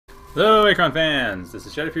Hello, Achron fans! This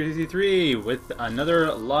is JRaccoon with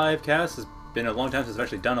another live cast. It's been a long time since I've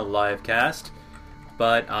actually done a live cast,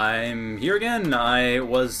 but I'm here again. I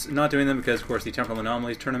was not doing them because, of course, the Temporal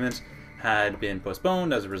Anomalies tournament had been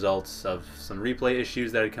postponed as a result of some replay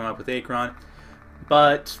issues that had come up with Achron.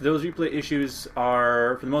 But those replay issues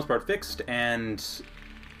are, for the most part, fixed, and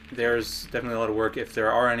there's definitely a lot of work. If there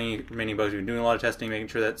are any remaining bugs, we've been doing a lot of testing, making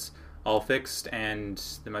sure that's all fixed, and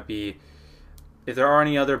there might be... If there are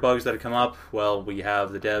any other bugs that have come up, well, we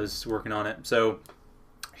have the devs working on it, so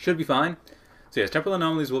should be fine. So yes, Temporal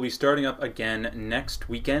Anomalies will be starting up again next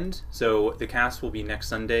weekend, so the cast will be next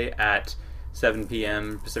Sunday at 7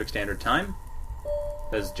 p.m. Pacific Standard Time.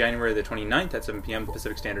 That's January the 29th at 7 p.m.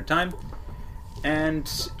 Pacific Standard Time.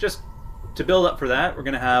 And just to build up for that, we're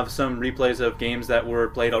going to have some replays of games that were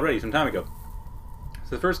played already some time ago.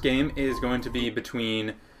 So the first game is going to be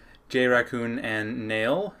between JRaccoon and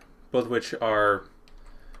Nale, both of which are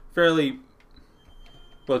fairly...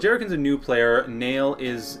 Well, JRaccoon's a new player. Nale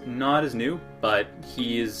is not as new, but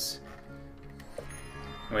he's...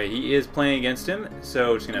 Anyway, he is playing against him,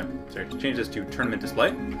 so just gonna change this to tournament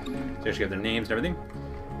display. So you actually have their names and everything.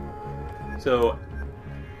 So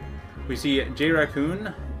we see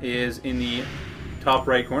JRaccoon is in the top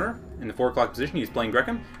right corner, in the 4 o'clock position. He's playing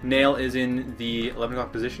Grekim. Nale is in the 11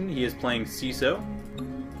 o'clock position. He is playing CESO.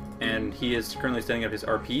 And he is currently setting up his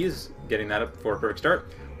RPs, getting that up for a perfect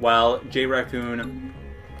start, while JRaccoon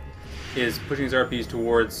is pushing his RPs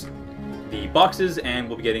towards the boxes and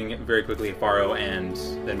will be getting very quickly a Faro and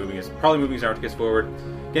then probably moving his Arcticus forward,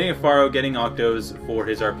 getting a Faro, getting Octos for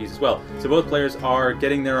his RPs as well. So both players are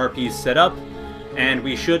getting their RPs set up, and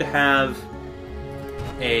we should have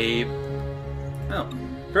a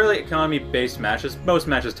fairly economy-based matches. Most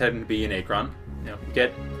matches tend to be in Achron.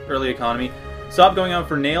 Get early economy. Stop going out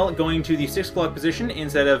for Nale, going to the 6 o'clock position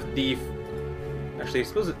instead of the... Actually, I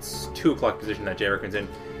suppose it's 2 o'clock position that JRaccoon's in.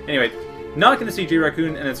 Anyway, not going to see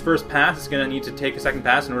JRaccoon in its first pass. It's going to need to take a second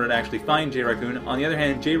pass in order to actually find JRaccoon. On the other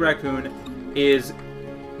hand, JRaccoon is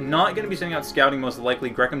not going to be setting out scouting most likely.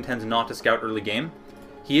 Grekim tends not to scout early game.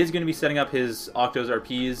 He is going to be setting up his Octos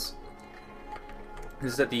RPs.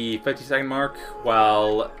 This is at the 50-second mark,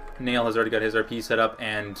 while Nale has already got his RP set up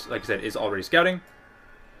and, like I said, is already scouting.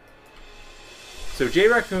 So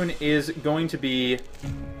JRaccoon is going to be...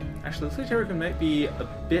 Actually, looks like JRaccoon might be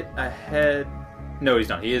a bit ahead... No, he's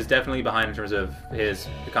not. He is definitely behind in terms of his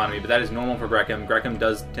economy, but that is normal for Grekim. Grekim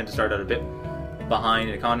does tend to start out a bit behind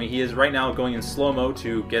in economy. He is right now going in slow-mo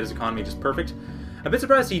to get his economy just perfect. A bit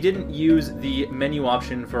surprised he didn't use the menu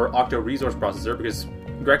option for Octo Resource Processor, because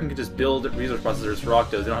Grekim could just build resource processors for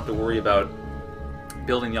Octos. They don't have to worry about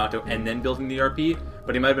building the Octo and then building the RP,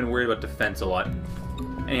 but he might have been worried about defense a lot.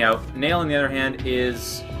 Anyhow, Nale, on the other hand,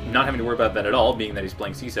 is not having to worry about that at all, being that he's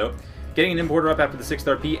playing CESO. Getting an importer up after the 6th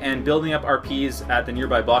RP and building up RPs at the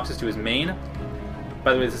nearby boxes to his main.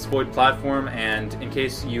 By the way, this is Void Platform, and in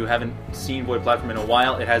case you haven't seen Void Platform in a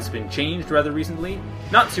while, it has been changed rather recently.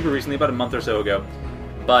 Not super recently, about a month or so ago.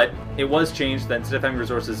 But it was changed that instead of having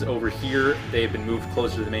resources over here, they've been moved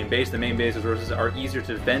closer to the main base. The main base resources are easier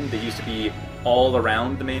to defend. They used to be all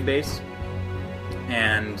around the main base.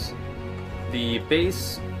 And the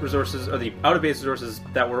base resources, or the out-of-base resources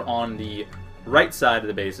that were on the right side of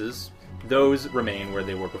the bases, those remain where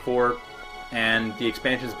they were before, and the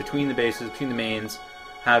expansions between the bases, between the mains,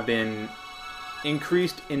 have been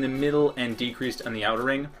increased in the middle and decreased on the outer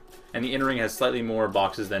ring, and the inner ring has slightly more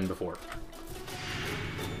boxes than before.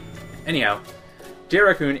 Anyhow,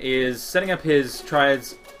 JRaccoon is setting up his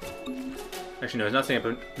triads. Actually, no, he's not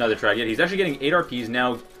setting up another triad yet. He's actually getting 8 RPs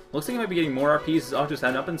now. Looks like he might be getting more RPs. His Octos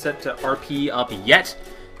hadn't up and set to RP up yet.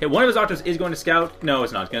 Okay, one of his Octos is going to scout. No,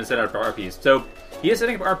 it's not. It's going to set up RPs. So he is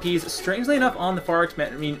setting up RPs. Strangely enough, on the far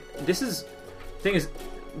expand. I mean, this is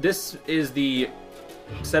the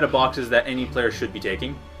set of boxes that any player should be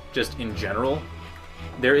taking, just in general.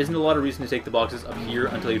 There isn't a lot of reason to take the boxes up here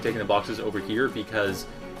until you've taken the boxes over here, because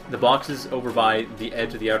the boxes over by the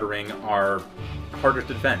edge of the outer ring are harder to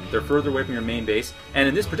defend. They're further away from your main base, and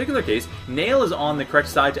in this particular case, Nale is on the correct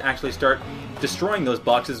side to actually start destroying those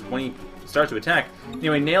boxes when he starts to attack.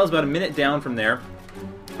 Anyway, Nale's about a minute down from there,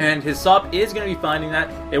 and his SOP is going to be finding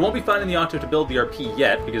that. It won't be finding the Octo to build the RP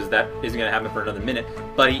yet, because that isn't going to happen for another minute,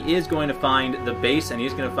 but he is going to find the base, and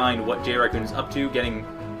he's going to find what JRaccoon is up to, getting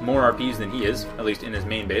more RPs than he is, at least in his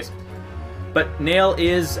main base. But Nale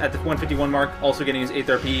is, at the 151 mark, also getting his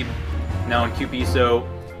 8th RP, now in QP, so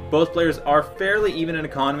both players are fairly even in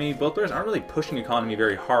economy. Both players aren't really pushing economy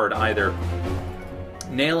very hard either.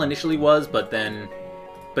 Nale initially was, but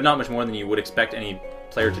not much more than you would expect any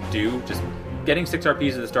player to do. Just getting 6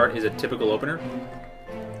 RPs at the start is a typical opener.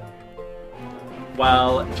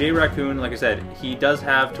 while JRaccoon, like I said, he does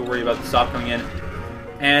have to worry about the SOP coming in.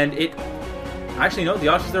 And it... Actually, no, the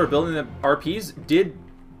options that were building the RPs did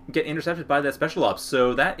get intercepted by that special ops,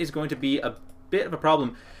 so that is going to be a bit of a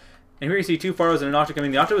problem. And here you see two Pharos and an Octo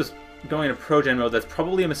coming. The Octo is going into Pro-Gen mode. That's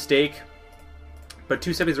probably a mistake, but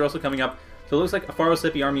two Seppies are also coming up. So it looks like a Pharo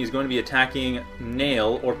Seppi army is going to be attacking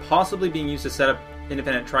Nale, or possibly being used to set up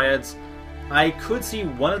independent triads. I could see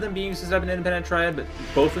one of them being used to set up an independent triad, but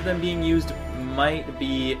both of them being used might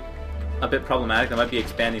be a bit problematic. That might be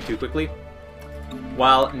expanding too quickly.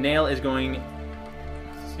 While Nale is going...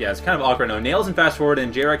 Yeah, it's kind of awkward now. Nale's in fast forward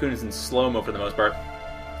and JRaccoon is in slow-mo for the most part.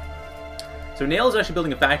 So Nale is actually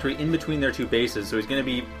building a factory in between their two bases, so he's going to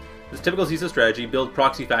be, this typical CESO strategy, build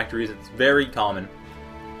proxy factories. It's very common.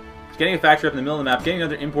 He's getting a factory up in the middle of the map, getting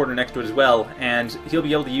another importer next to it as well, and he'll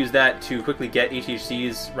be able to use that to quickly get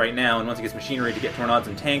HHCs right now, and once he gets machinery to get Tornadoes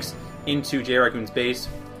and tanks into JRaccoon's base.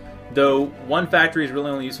 Though one factory is really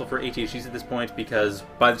only useful for HHCs at this point, because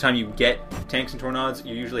by the time you get tanks and Tornadoes,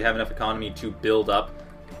 you usually have enough economy to build up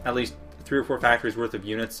at least 3 or 4 factories worth of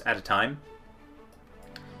units at a time.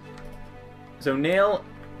 So Nale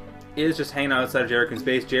is just hanging out outside of JRaccoon's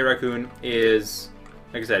base. JRaccoon is,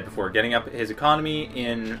 like I said before, getting up his economy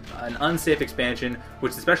in an unsafe expansion,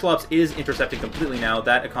 which the Special Ops is intercepting completely now.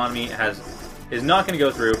 That economy is not going to go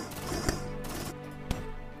through.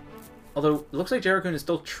 Although, it looks like JRaccoon is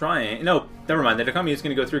still trying. No, never mind. That economy is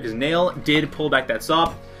going to go through because Nale did pull back that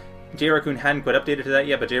SOP. JRaccoon hadn't quite updated to that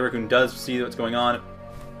yet, but JRaccoon does see what's going on.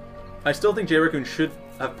 I still think JRaccoon should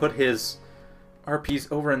have put his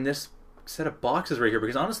RPs over in this set of boxes right here,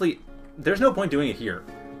 because honestly, there's no point doing it here.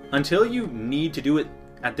 Until you need to do it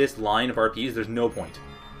at this line of RPs, there's no point.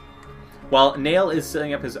 While Nale is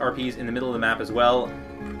setting up his RPs in the middle of the map as well.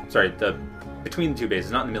 Sorry, between the two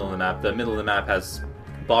bases, not in the middle of the map. The middle of the map has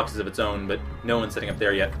boxes of its own, but no one's setting up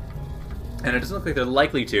there yet. And it doesn't look like they're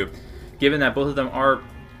likely to, given that both of them are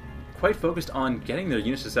quite focused on getting their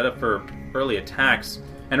units to set up for early attacks.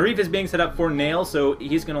 And Reef is being set up for Nale, so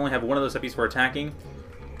he's going to only have one of those Seppies for attacking.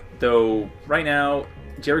 Though, right now,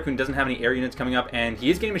 JRaccoon doesn't have any air units coming up, and he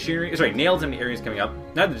is getting machinery. Sorry, Nale doesn't have any air units coming up.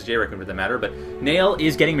 Neither does JRaccoon for that matter, but Nale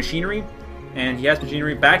is getting machinery, and he has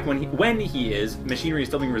machinery back when he is. Machinery is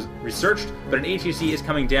still being researched, but an HEC is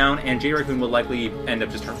coming down, and JRaccoon will likely end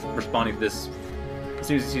up just responding to this as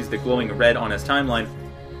soon as he sees the glowing red on his timeline.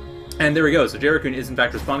 And there we go. So JRaccoon is in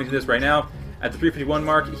fact responding to this right now. At the 351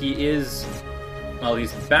 mark, he is... Well,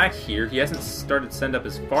 he's back here. He hasn't started to send up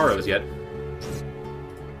his Pharos yet.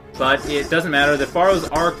 But it doesn't matter. The Pharos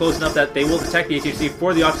are close enough that they will detect the HHC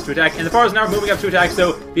for the Octos to attack. And the Pharos now are moving up to attack,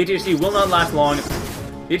 so the HHC will not last long.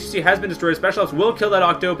 The HHC has been destroyed. Special Ops will kill that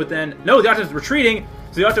Octo, but then... No, the Octo is retreating.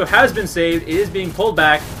 So the Octo has been saved. It is being pulled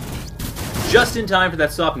back just in time for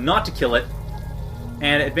that SOP not to kill it.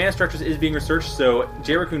 And advanced structures is being researched, so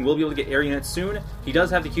JRaccoon will be able to get air units soon. He does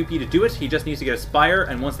have the QP to do it. He just needs to get a Spire,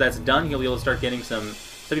 and once that's done, he'll be able to start getting some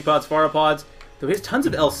Seppipods, Pharopods. Though he has tons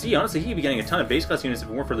of LC. Honestly, he could be getting a ton of base class units if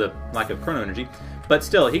it weren't for the lack of chrono energy. But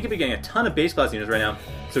still, he could be getting a ton of base class units right now.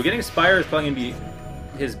 So getting a Spire is probably going to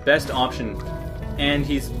be his best option. And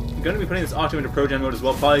he's going to be putting this Octo into Pro-Gen mode as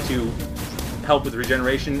well, probably to help with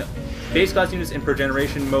regeneration. Base class units in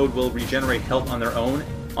Pro-Generation mode will regenerate health on their own.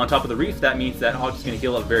 On top of the Reef, that means that Octo's going to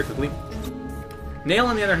heal up very quickly. Nale,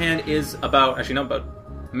 on the other hand, is about, actually not about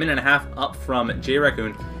a minute and a half up from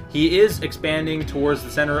JRaccoon. He is expanding towards the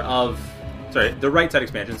center of, sorry, the right side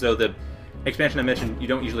expansion. So the expansion I mentioned you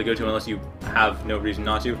don't usually go to unless you have no reason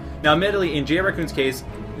not to. Now, admittedly, in JRaccoon's case,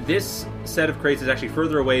 this set of crates is actually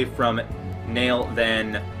further away from Nale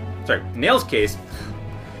than, sorry, Nale's case,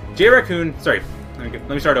 JRaccoon, sorry, let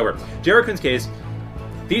me start over. JRaccoon's case,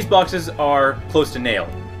 these boxes are close to Nale.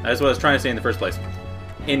 That's what I was trying to say in the first place.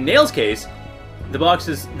 In Nale's case, the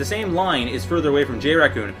boxes, the same line is further away from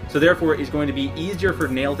JRaccoon, so therefore it's going to be easier for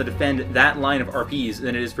Nale to defend that line of RPs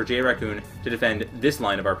than it is for JRaccoon to defend this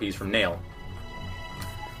line of RPs from Nale.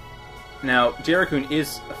 Now, JRaccoon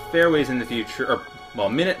is a fair ways in the future, or, well,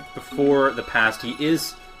 a minute before the past. He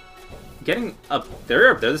is getting up,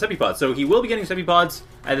 they're the Seppipods, so he will be getting Seppipods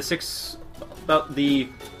at about the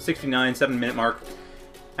 69, 7-minute mark.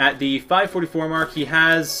 At the 5:44 mark, he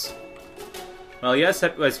has... Well, he has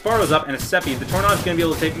his Pharos up and a Seppi. The Tornado is going to be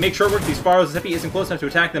able to make short work of these Pharos. The Seppi isn't close enough to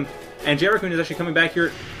attack them. And JRaccoon is actually coming back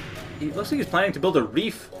here. It looks like he's planning to build a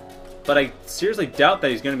Reef, but I seriously doubt that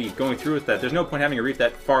he's going to be going through with that. There's no point having a Reef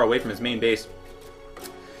that far away from his main base.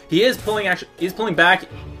 He is pulling back.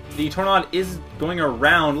 The Tornado is going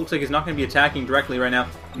around. Looks like he's not going to be attacking directly right now.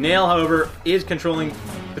 Nale, however, is controlling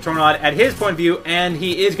the Tornado at his point of view, and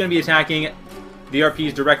he is going to be attacking the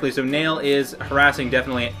RPs directly. So Nale is harassing,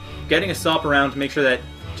 definitely, getting a SOP around to make sure that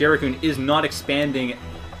JRaccoon is not expanding,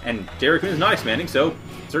 and JRaccoon is not expanding, so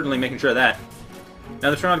certainly making sure of that. Now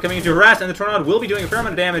the Tornado coming in to harass, and the Tornado will be doing a fair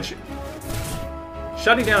amount of damage,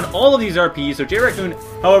 shutting down all of these RPs. So JRaccoon,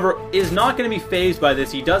 however, is not going to be phased by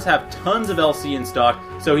this. He does have tons of LC in stock,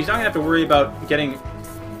 so he's not going to have to worry about getting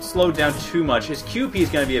slowed down too much. His QP is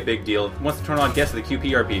going to be a big deal once the Tornado gets to the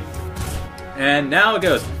QP RP. And now it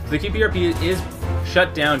goes. So the QP RP is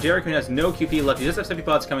shut down. JRaccoon has no QP left. He does have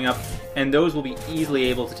Septipods coming up, and those will be easily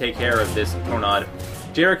able to take care of this Tornado.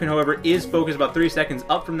 JRaccoon, however, is focused about 30 seconds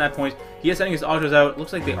up from that point. He is sending his autos out.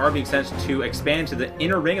 Looks like they are being sent to expand to the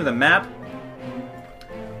inner ring of the map.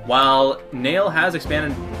 While Nale has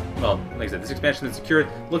expanded, well, like I said, this expansion is secured.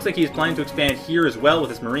 Looks like he's planning to expand here as well with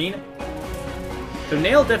his Marine. So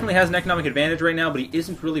Nale definitely has an economic advantage right now, but he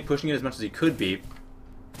isn't really pushing it as much as he could be.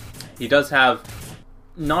 He does have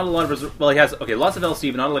not a lot of, well, he has, okay, lots of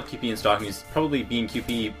LC, but not a lot of QP in stock, and he's probably being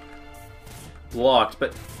QP blocked,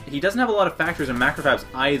 but he doesn't have a lot of factors and macrofabs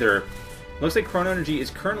either. Looks like Chrono Energy is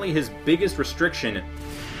currently his biggest restriction.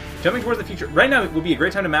 Jumping towards the future, right now it will be a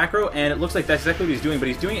great time to macro, and it looks like that's exactly what he's doing, but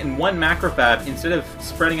he's doing it in one macrofab instead of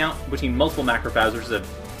spreading out between multiple macrofabs, which is an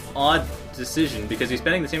odd decision because he's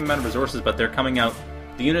spending the same amount of resources, but they're coming out,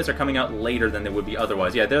 the units are coming out later than they would be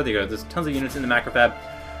otherwise. Yeah, there they go. There's tons of units in the macrofab.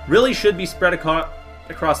 Really should be spread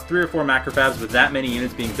across 3 or 4 macrofabs with that many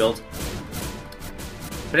units being built.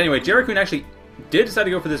 But anyway, JRaccoon actually did decide to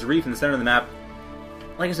go for this reef in the center of the map.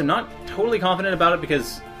 Like I said, not totally confident about it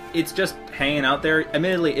because it's just hanging out there.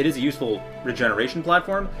 Admittedly, it is a useful regeneration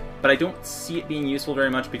platform, but I don't see it being useful very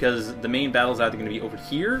much because the main battle is either going to be over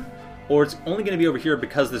here, or it's only going to be over here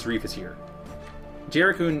because this reef is here.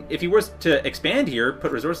 JRaccoon, if he was to expand here,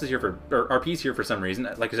 put resources here for, or RPs here for some reason,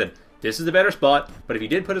 like I said, this is the better spot, but if he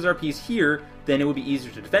did put his RPs here, then it would be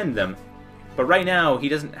easier to defend them. But right now, he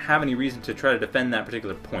doesn't have any reason to try to defend that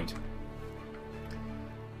particular point.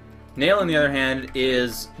 Nale, on the other hand,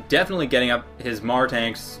 is definitely getting up his Mar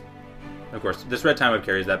tanks. Of course, this red time web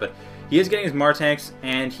carries that, but he is getting his Mar tanks,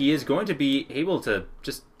 and he is going to be able to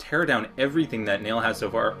just tear down everything that Nale has so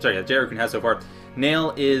far. Sorry, that JRaccoon has so far.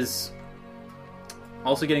 Nale is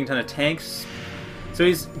also getting a ton of tanks, so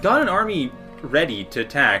he's got an army ready to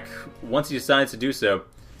attack once he decides to do so.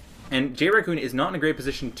 And JRaccoon is not in a great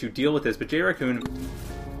position to deal with this, but JRaccoon,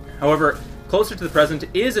 however, closer to the present,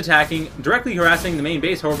 is attacking, directly harassing the main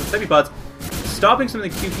base, however, with Septipods, stopping some of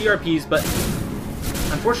the QP RPs, but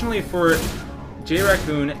unfortunately for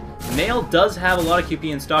JRaccoon, Nale does have a lot of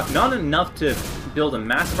QP in stock, not enough to build a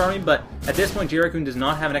massive army, but at this point JRaccoon does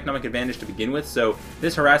not have an economic advantage to begin with, so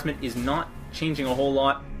this harassment is not changing a whole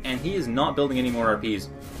lot, and he is not building any more RPs.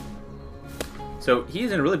 So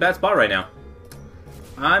he's in a really bad spot right now.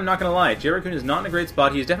 I'm not gonna lie, JRaccoon is not in a great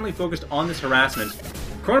spot. He is definitely focused on this harassment.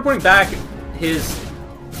 Chronoporting back his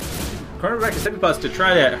Septipods to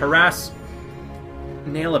try to harass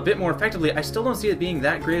Nale a bit more effectively. I still don't see it being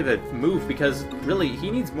that great of a move because really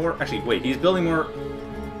he needs more. Actually, wait, he's building more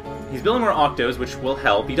Octos, which will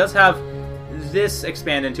help. He does have this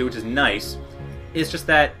expand into, which is nice. It's just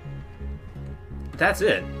that that's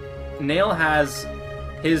it. Nale has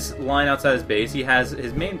his line outside his base. He has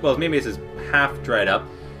his main, well, his main base is half dried up.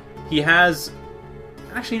 He has,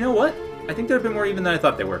 actually, you know what? I think they're a bit more even than I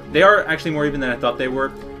thought they were. They are actually more even than I thought they were,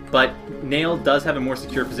 but Nale does have a more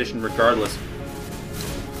secure position regardless.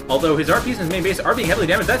 Although his RPs and his main base are being heavily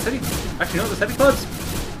damaged. That's heavy. Actually, no, those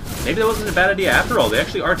Septipods, maybe that wasn't a bad idea after all. They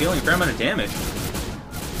actually are dealing a fair amount of damage.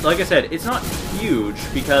 Like I said, it's not huge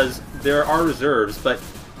because there are reserves, but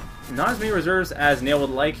not as many reserves as Nale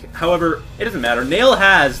would like. However, it doesn't matter. Nale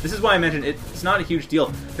has, this is why I mentioned it's not a huge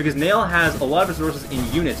deal, because Nale has a lot of resources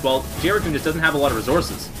in units, while JRaccoon just doesn't have a lot of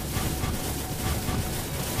resources.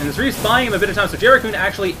 And this Reef's buying him a bit of time, so JRaccoon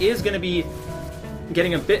actually is going to be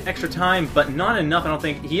getting a bit extra time, but not enough, I don't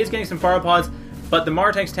think. He is getting some Pharopods, but the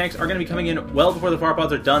Martank's tanks are going to be coming in well before the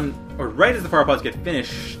Pharopods are done, or right as the Pharopods get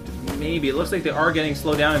finished. Maybe. It looks like they are getting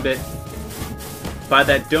slowed down a bit by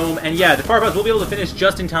that dome. And yeah, the Pharopods will be able to finish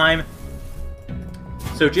just in time.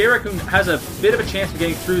 So JRaccoon has a bit of a chance of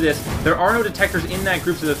getting through this. There are no detectors in that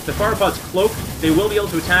group, so the Pharopods cloak. They will be able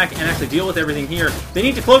to attack and actually deal with everything here. They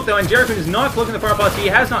need to cloak though, and JRaccoon is not cloaking the Pharopods. He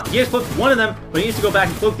has cloaked one of them, but he needs to go back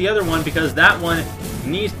and cloak the other one because that one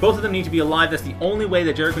needs, both of them need to be alive. That's the only way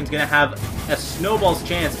that JRaccoon's going to have a snowball's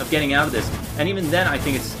chance of getting out of this. And even then, I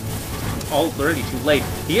think it's already too late.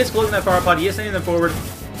 He is cloaking that Pharopod, he is sending them forward.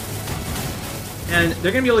 And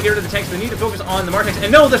they're going to be able to get rid of the tanks, but they need to focus on the Martanks.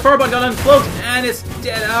 And no, the Pharopod got uncloaked, and it's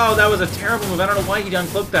dead. Oh, that was a terrible move. I don't know why he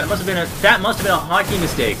uncloaked that. That must have been a hockey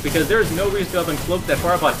mistake, because there's no reason to have uncloaked that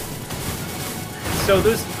Pharopod. So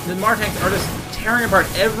the Martanks are just tearing apart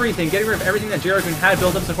everything, getting rid of everything that JRaccoon had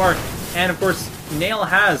built up so far. And of course, Nale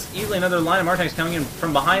has easily another line of Martanks coming in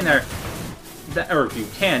from behind there. Or you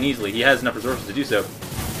can easily. He has enough resources to do so.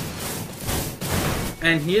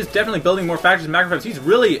 And he is definitely building more factories and macro fabs. He's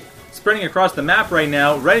really spreading across the map right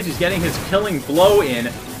now, right as he's getting his killing blow in.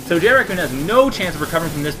 So JRaccoon has no chance of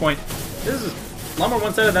recovering from this point. This is a lot more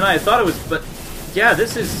one-sided than I thought it was, but yeah,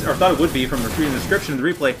 this is, or thought it would be from reading the description of the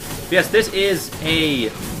replay. But yes, this is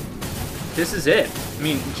it. I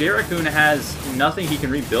mean, JRaccoon has nothing he can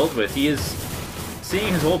rebuild with. He is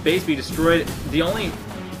seeing his whole base be destroyed. The only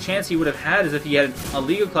chance he would have had is if he had a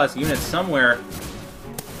legal class unit somewhere,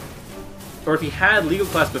 or if he had legal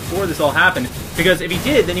class before this all happened, because if he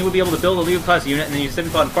did, then he would be able to build a legal class unit and then use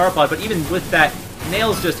 7-pod and far-pod, but even with that,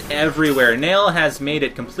 Nale's just everywhere. Nale has made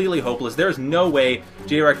it completely hopeless. There's no way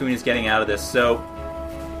JRaccoon is getting out of this, so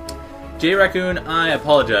JRaccoon, I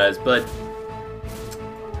apologize, but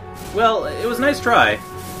well, it was a nice try.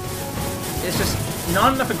 It's just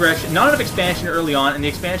not enough aggression, not enough expansion early on, and the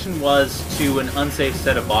expansion was to an unsafe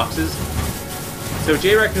set of boxes. So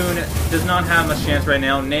JRaccoon does not have much chance right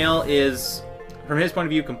now. Nale is, from his point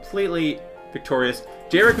of view, completely victorious.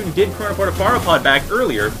 JRaccoon did chronoport a Pharopod back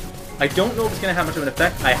earlier. I don't know if it's going to have much of an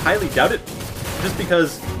effect. I highly doubt it, just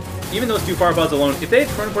because even those two Pharopods alone, if they had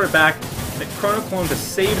chronoported back the chronoclone to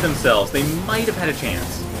save themselves, they might have had a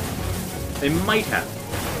chance. They might have.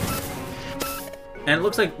 And it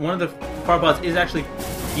looks like one of the Pharopods is actually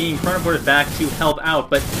being chronoported back to help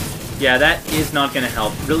out, but yeah, that is not going to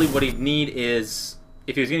help. Really what he'd need is,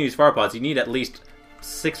 if he was going to use Pharopods, he'd need at least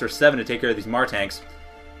 6 or 7 to take care of these Martanks.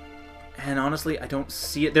 And honestly, I don't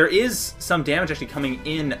see it. There is some damage actually coming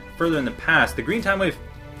in further in the past. The green time wave...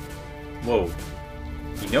 Whoa.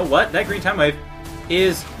 You know what? That green time wave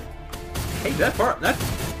is... Hey, that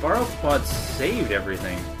Pharopod saved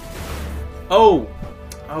everything. Oh!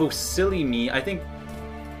 Oh, silly me. I think...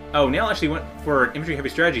 Oh, Nale actually went for an infantry-heavy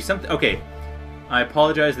strategy. Okay. I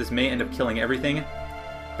apologize. This may end up killing everything.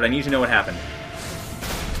 But I need to know what happened.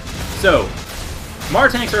 So...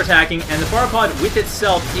 Martanks are attacking, and the Pharopod with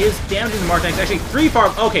itself is damaging the Martanks. Actually, 3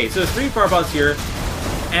 Pharopods. Okay, so there's 3 Pharopods here,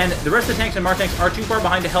 and the rest of the tanks and Martanks are too far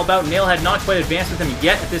behind to help out. Nale had not quite advanced with them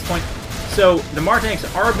yet at this point, so the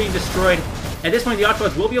Martanks are being destroyed. At this point, the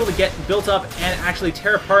Octopods will be able to get built up and actually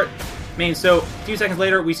tear apart main. So a few seconds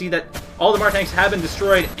later, we see that all the Martanks have been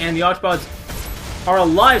destroyed, and the Octopods are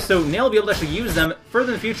alive. So Nale will be able to actually use them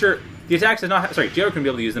further in the future. The attacks does not. Sorry, JRaccoon will be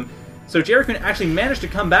able to use them. So JRaccoon actually managed to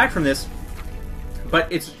come back from this. But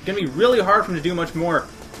it's going to be really hard for him to do much more.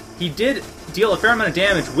 He did deal a fair amount of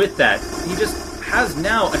damage with that. He just has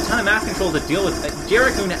now a ton of map control to deal with.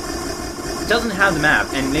 JRaccoon doesn't have the map,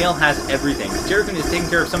 and Nale has everything. JRaccoon is taking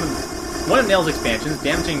care of one of Nale's expansions,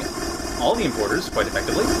 damaging all the importers quite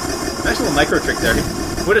effectively. Nice little micro trick there. He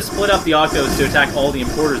would have split up the Octos to attack all the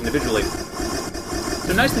importers individually.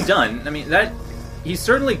 So nicely done. I mean, he's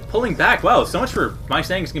certainly pulling back. Wow, so much for my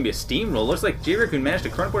saying it's going to be a steamroll. Looks like JRaccoon managed to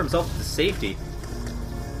chronoport himself to safety.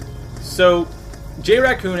 So,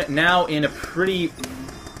 JRaccoon now in a pretty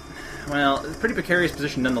precarious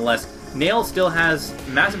position nonetheless. Nale still has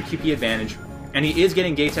massive QP advantage, and he is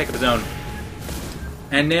getting gate tech of his own.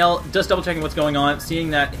 And Nale just double-checking what's going on, seeing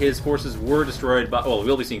that his forces were destroyed by... Well,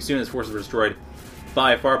 we'll be seeing soon his forces were destroyed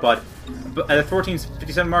by a Pharopod. But at the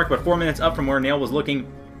 14:57 mark, about 4 minutes up from where Nale was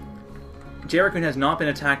looking, JRaccoon has not been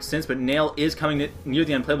attacked since, but Nale is coming near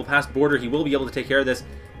the Unplayable Pass border. He will be able to take care of this.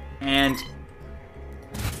 And...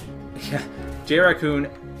 yeah,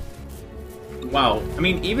 JRaccoon... Wow. I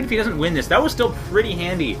mean, even if he doesn't win this, that was still pretty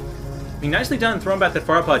handy. I mean, nicely done throwing back that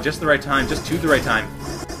Pharopod just at the right time, just to the right time.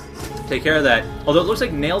 Take care of that. Although it looks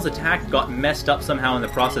like Nale's attack got messed up somehow in the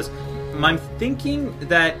process. I'm thinking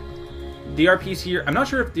that the RPs here... I'm not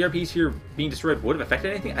sure if the RPs here being destroyed would have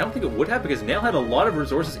affected anything. I don't think it would have, because Nale had a lot of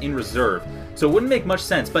resources in reserve. So it wouldn't make much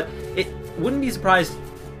sense, but it wouldn't be surprised...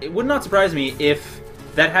 It would not surprise me if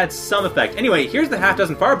that had some effect. Anyway, here's the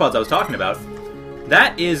half-dozen Pharopods I was talking about.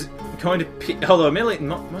 That is going to be... Although, admittedly,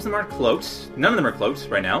 most of them aren't cloaked. None of them are cloaked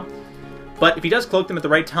right now. But if he does cloak them at the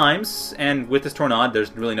right times, and with this Tornado,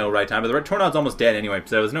 there's really no right time, but the Tornado's almost dead anyway,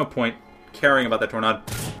 so there's no point caring about that Tornado.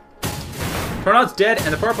 Tornado's dead,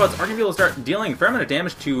 and the Pharopods are going to be able to start dealing a fair amount of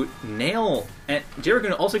damage to Nale. And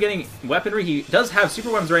JRaccoon also getting weaponry. He does have super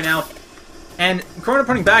weapons right now. And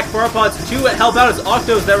chronoporting back Pharopods to help out his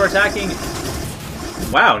Octos that were attacking.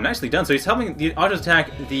 Wow, nicely done. So he's helping the Octos attack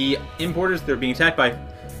the importers that are being attacked by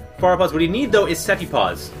Pharopods. What he needs, though, is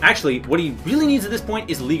Sepipods. Actually, what he really needs at this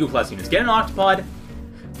point is Lego class units. Get an Octopod,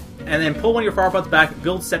 and then pull one of your Pharopods back,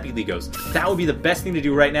 build Sepi Legos. That would be the best thing to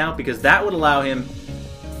do right now, because that would allow him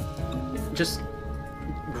just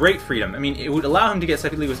great freedom. I mean, it would allow him to get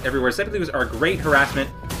Sepi Legos everywhere. Sepi Legos are a great harassment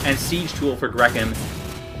and siege tool for Grekim.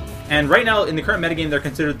 And right now, in the current metagame, they're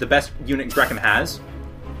considered the best unit Grekim has.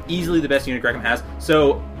 Easily the best unit Grekim has.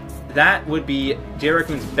 So that would be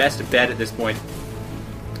JRaccoon's best bet at this point.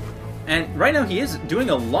 And right now, he is doing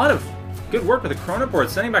a lot of good work with the Chronoport,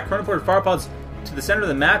 sending back Chronoported Firepods to the center of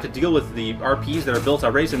the map to deal with the RPs that are built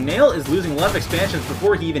already. So Nale is losing a lot of expansions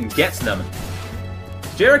before he even gets them.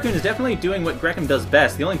 JRaccoon is definitely doing what Grekim does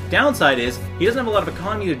best. The only downside is he doesn't have a lot of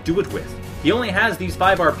economy to do it with. He only has these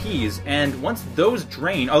 5 RPs, and once those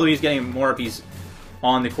drain, although he's getting more RPs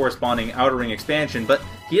on the corresponding Outer Ring expansion, but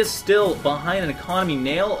he is still behind an economy.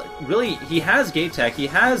 Nale, really, he has Gate Tech, he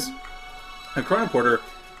has a Chronoporter.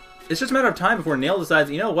 It's just a matter of time before Nale decides,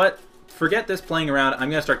 you know what, forget this playing around, I'm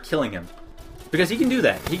going to start killing him. Because he can do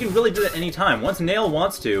that. He can really do that any time, once Nale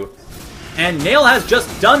wants to. And Nale has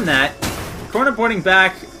just done that. Chronoporting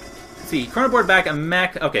back... See, Chronoport back a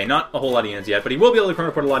mech. Okay, not a whole lot of units yet, but he will be able to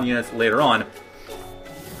Chronoport a lot of units later on.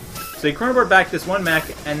 So he Chronoport back this one mech,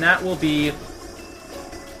 and that will be...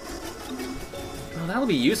 Well, that'll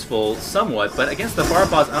be useful somewhat, but against the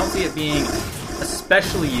Firepods, I don't see it being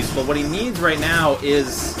especially useful. What he needs right now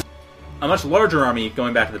is a much larger army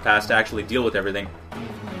going back to the past to actually deal with everything.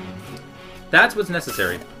 That's what's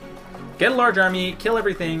necessary. Get a large army, kill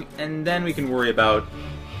everything, and then we can worry about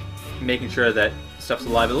making sure that stuff's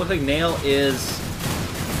alive. It looks like Nale is,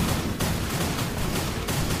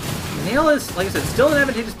 like I said, still in an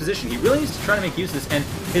advantageous position. He really needs to try to make use of this, and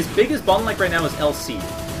his biggest bottleneck right now is LC.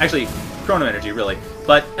 Actually, Chrono Energy, really.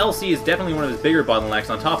 But LC is definitely one of his bigger bottlenecks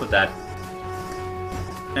on top of that.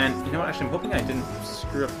 And, you know what, actually, I'm hoping I didn't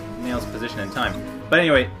screw up Nale's position in time. But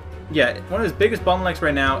anyway, yeah, one of his biggest bottlenecks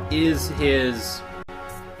right now is his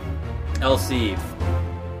LC.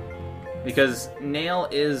 Because Nale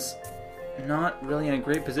is not really in a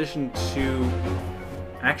great position to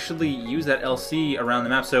actually use that LC around the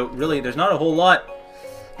map. So really, there's not a whole lot.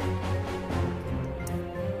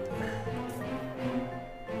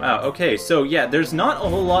 Wow, okay, so yeah, there's not a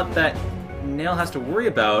whole lot that Nale has to worry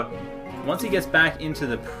about once he gets back into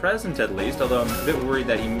the present, at least, although I'm a bit worried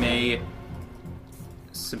that he may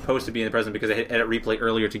supposed to be in the present because I hit edit replay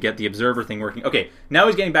earlier to get the observer thing working. Okay, now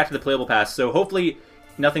he's getting back to the playable pass, so hopefully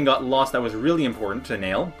nothing got lost that was really important to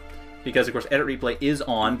Nale, because of course edit replay is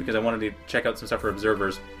on because I wanted to check out some stuff for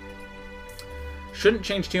observers. Shouldn't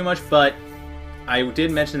change too much, but I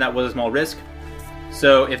did mention that was a small risk,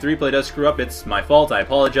 so if the replay does screw up, it's my fault. I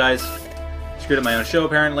apologize. Screwed up my own show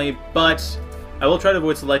apparently, but I will try to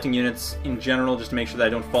avoid selecting units in general just to make sure that I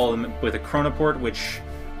don't follow them with a Chronoport, which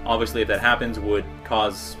obviously if that happens would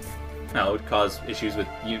cause issues with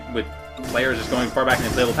players just going far back in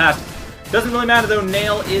the playable past. Doesn't really matter though,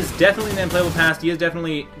 Nale is definitely in the playable past. He is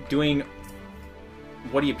definitely doing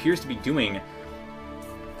what he appears to be doing.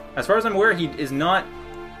 As far as I'm aware, he is not...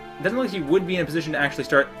 It doesn't look like he would be in a position to actually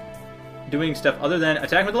start doing stuff other than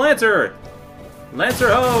attacking with the Lancer! Lancer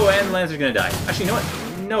ho! And the Lancer's gonna die. Actually, you know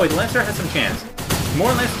what? No, wait, the Lancer has some chance. More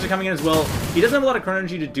Lancers are coming in as well. He doesn't have a lot of Chrono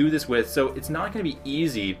Energy to do this with, so it's not going to be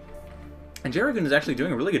easy. And JRaccoon is actually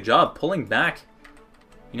doing a really good job pulling back.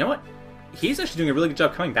 You know what? He's actually doing a really good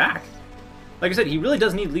job coming back. Like I said, he really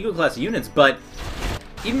does need Lego class units, but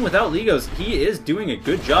even without Legos, he is doing a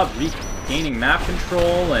good job regaining map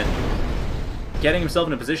control and getting himself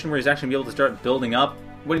in a position where he's actually going to be able to start building up.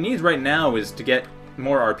 What he needs right now is to get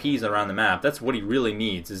more RPs around the map. That's what he really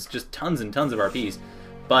needs, is just tons and tons of RPs.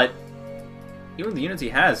 But even with the units he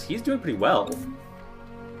has, he's doing pretty well.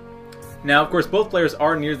 Now, of course, both players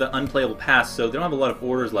are near the unplayable pass, so they don't have a lot of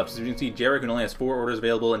orders left. As you can see, JRaccoon only has 4 orders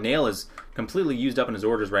available, and Nale is completely used up in his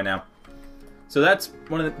orders right now. So that's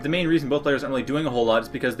one of the main reasons both players aren't really doing a whole lot, is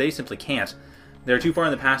because they simply can't. They're too far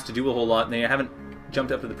in the past to do a whole lot, and they haven't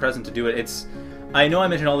jumped up to the present to do it. I know I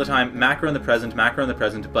mention all the time, macro in the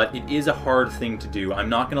present, but it is a hard thing to do. I'm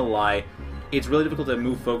not going to lie. It's really difficult to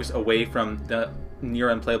move focus away from the near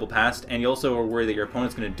unplayable past, and you also are worried that your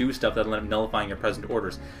opponent's going to do stuff that'll end up nullifying your present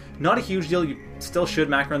orders. Not a huge deal. You still should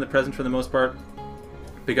macro in the present for the most part,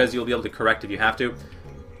 because you'll be able to correct if you have to.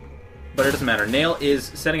 But it doesn't matter. Nale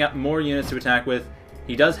is setting up more units to attack with.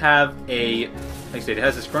 He does have a... Like I said, he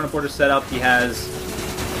has his Chronoporter set up. He has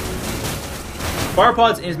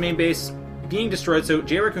Firepods in his main base being destroyed, so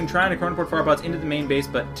JRaccoon trying to Chronoport Firepods into the main base,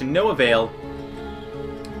 but to no avail.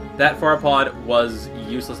 That Firepod was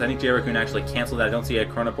useless. I think JRaccoon actually canceled that. I don't see a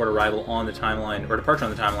Chronoport arrival on the timeline, or departure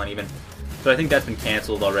on the timeline even. So I think that's been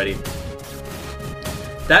canceled already.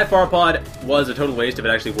 That Firepod was a total waste if it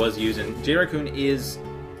actually was used, and JRaccoon is...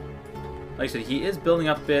 Like I said, he is building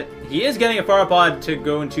up a bit. He is getting a Firepod to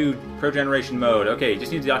go into pro-generation mode. Okay, he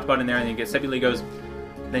just needs the Octopod in there, and then he gets Sepi Legos.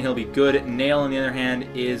 Then he'll be good. Nale, on the other hand,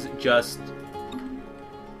 is just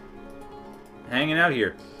hanging out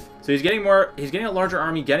here. So he's getting more. He's getting a larger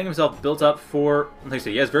army, getting himself built up for. Like I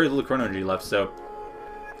said, he has very little chrono energy left, so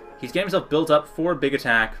he's getting himself built up for big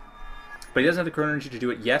attack, but he doesn't have the chrono energy to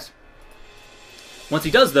do it yet. Once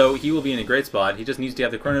he does, though, he will be in a great spot. He just needs to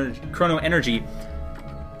have the chrono energy,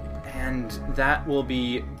 and that will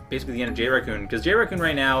be basically the end of JRaccoon, because JRaccoon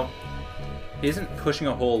right now isn't pushing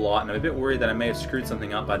a whole lot, and I'm a bit worried that I may have screwed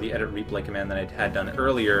something up by the edit replay command that I had done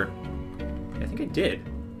earlier. I think I did.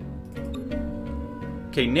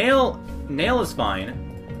 Okay, Nale is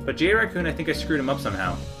fine, but JRaccoon, I think I screwed him up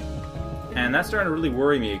somehow. And that's starting to really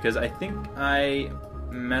worry me, because I think I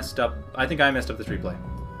messed up this replay.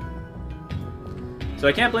 So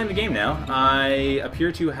I can't blame the game now. I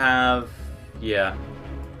appear to have... yeah.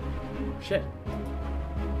 Shit.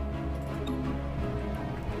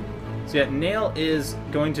 So yeah, Nale is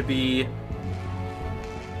going to be...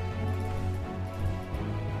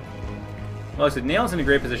 well, like I said, Nale's in a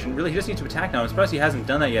great position. Really, he just needs to attack now. I'm surprised he hasn't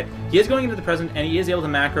done that yet. He is going into the present, and he is able to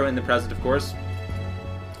macro in the present, of course.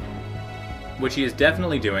 Which he is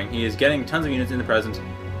definitely doing. He is getting tons of units in the present.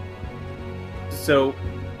 So,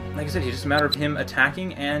 like I said, it's just a matter of him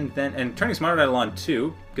attacking and turning Smarter Idol on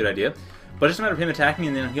too. Good idea. But it's just a matter of him attacking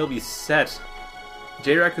and then he'll be set.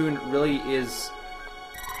 JRaccoon really is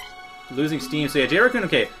losing steam. So yeah, JRaccoon,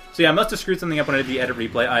 okay. So yeah, I must have screwed something up when I did the edit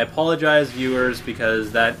replay. I apologize, viewers,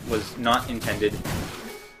 because that was not intended.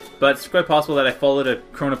 But it's quite possible that I followed a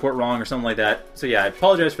chronoport wrong or something like that. So yeah, I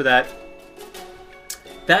apologize for that.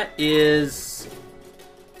 That is...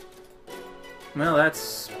 well,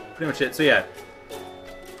 that's pretty much it. So yeah,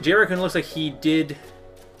 JRaccoon looks like he did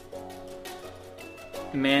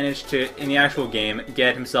manage to, in the actual game,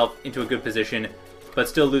 get himself into a good position, but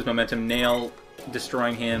still lose momentum. Nale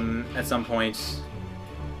destroying him at some point.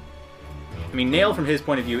 I mean, Nale, from his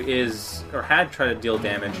point of view, is, or had tried to deal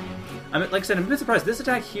damage. I mean, like I said, I'm a bit surprised. This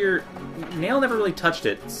attack here, Nale never really touched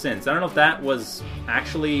it since. I don't know if that was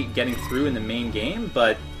actually getting through in the main game,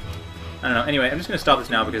 but I don't know. Anyway, I'm just going to stop this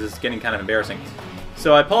now because it's getting kind of embarrassing.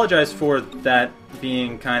 So I apologize for that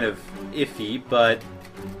being kind of iffy, but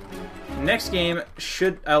next game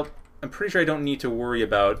should... I'm pretty sure I don't need to worry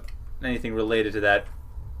about anything related to that.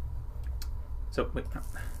 So, wait,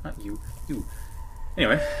 not you. You.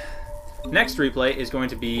 Anyway, next replay is going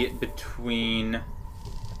to be between...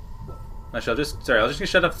 Actually, I'll just going to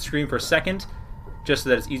shut off the screen for a second, just so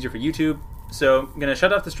that it's easier for YouTube. So, I'm going to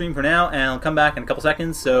shut off the stream for now, and I'll come back in a couple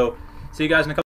seconds. So, see you guys in a couple